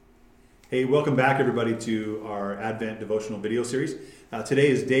Hey, welcome back everybody to our Advent devotional video series. Today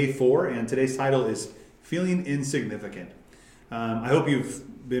is day 4 and today's title is Feeling Insignificant. I hope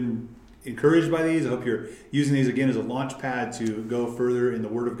you've been encouraged by these. I hope you're using these again as a launch pad to go further in the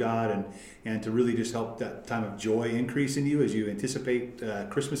Word of God and to really just help that time of joy increase in you as you anticipate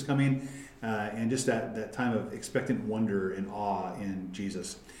Christmas coming and just that time of expectant wonder and awe in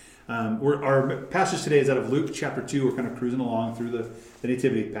Jesus. Our passage today is out of Luke chapter 2. We're kind of cruising along through the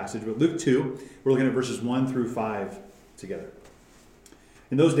Nativity passage. But Luke 2, we're looking at verses 1 through 5 together.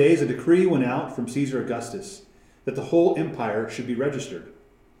 In those days, a decree went out from Caesar Augustus that the whole empire should be registered.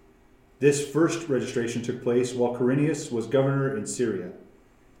 This first registration took place while Quirinius was governor in Syria.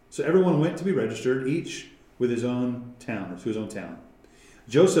 So everyone went to be registered, each with his own town, or to his own town.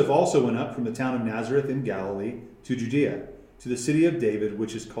 Joseph also went up from the town of Nazareth in Galilee to Judea, to the city of David,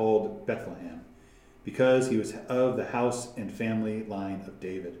 which is called Bethlehem, because he was of the house and family line of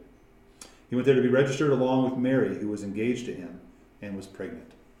David. He went there to be registered along with Mary, who was engaged to him and was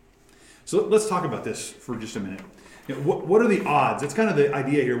pregnant. So let's talk about this for just a minute. What are the odds? That's kind of the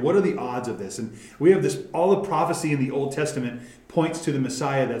idea here. What are the odds of this? And we have this, all the prophecy in the Old Testament points to the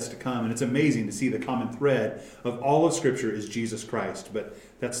Messiah that's to come. And it's amazing to see the common thread of all of Scripture is Jesus Christ. But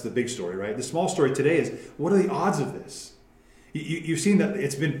that's the big story, right? The small story today is, what are the odds of this? You've seen that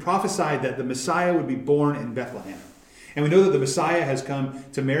it's been prophesied that the Messiah would be born in Bethlehem. And we know that the Messiah has come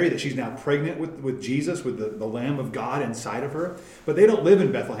to Mary, that she's now pregnant with Jesus, with the Lamb of God inside of her. But they don't live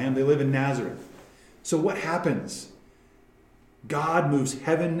in Bethlehem, they live in Nazareth. So what happens? God moves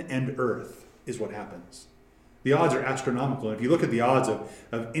heaven and earth is what happens. The odds are astronomical. And if you look at the odds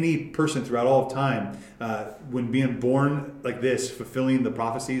of any person throughout all of time, when being born like this, fulfilling the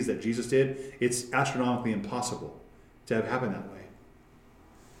prophecies that Jesus did, it's astronomically impossible to have happened that way.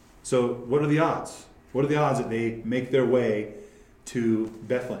 So what are the odds? What are the odds that they make their way to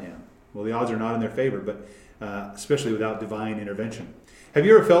Bethlehem? Well, the odds are not in their favor, but especially without divine intervention. Have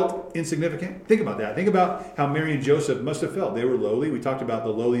you ever felt insignificant? Think about that. Think about how Mary and Joseph must have felt. They were lowly. We talked about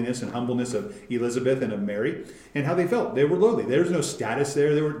the lowliness and humbleness of Elizabeth and of Mary, and how they felt. They were lowly. There was no status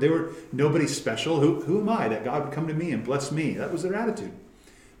there. They were nobody special. Who am I that God would come to me and bless me? That was their attitude.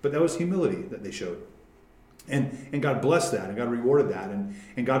 But that was humility that they showed. And God blessed that, and God rewarded that,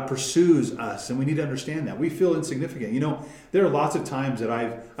 and God pursues us, and we need to understand that. We feel insignificant. You know, there are lots of times that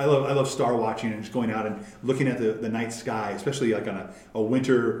I love star watching and just going out and looking at the night sky, especially like on a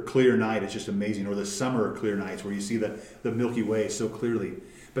winter clear night. It's just amazing. Or the summer clear nights where you see the Milky Way so clearly.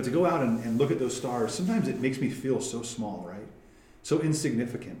 But to go out and look at those stars, sometimes it makes me feel so small, right? So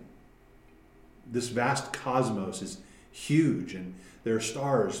insignificant. This vast cosmos is huge, and there are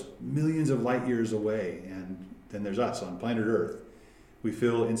stars millions of light years away, and then there's us on planet Earth. We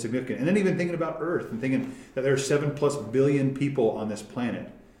feel insignificant. And then even thinking about Earth and thinking that there are 7+ billion people on this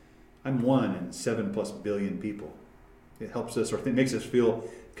planet. I'm one in 7+ billion people. It helps us, or it makes us feel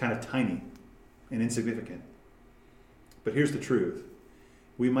kind of tiny and insignificant. But here's the truth.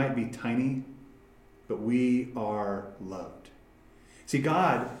 We might be tiny, but we are loved. See,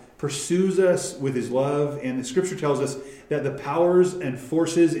 God pursues us with his love, and the scripture tells us that the powers and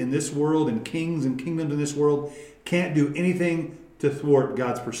forces in this world and kings and kingdoms in this world can't do anything to thwart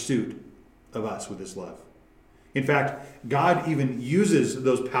God's pursuit of us with his love. In fact, God even uses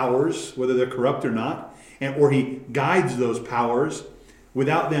those powers, whether they're corrupt or not, or he guides those powers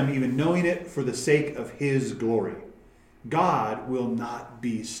without them even knowing it for the sake of his glory. God will not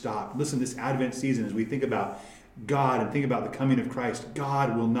be stopped. Listen, this Advent season, as we think about God and think about the coming of Christ,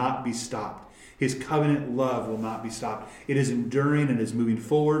 God will not be stopped. His covenant love will not be stopped. It is enduring and is moving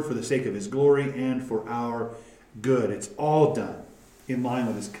forward for the sake of his glory and for our good. It's all done in line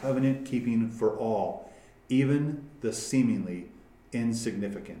with his covenant keeping for all, even the seemingly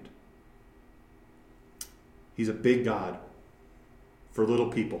insignificant. He's a big God for little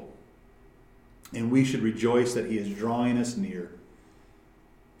people. And we should rejoice that he is drawing us near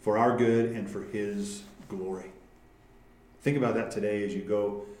for our good and for his glory. Think about that today as you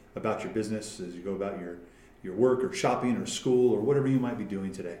go about your business, as you go about your work or shopping or school or whatever you might be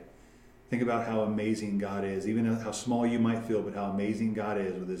doing today. Think about how amazing God is, even how small you might feel, but how amazing God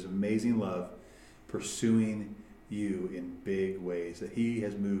is with his amazing love pursuing you in big ways, that he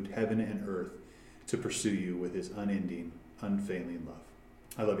has moved heaven and earth to pursue you with his unending, unfailing love.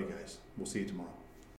 I love you guys. We'll see you tomorrow.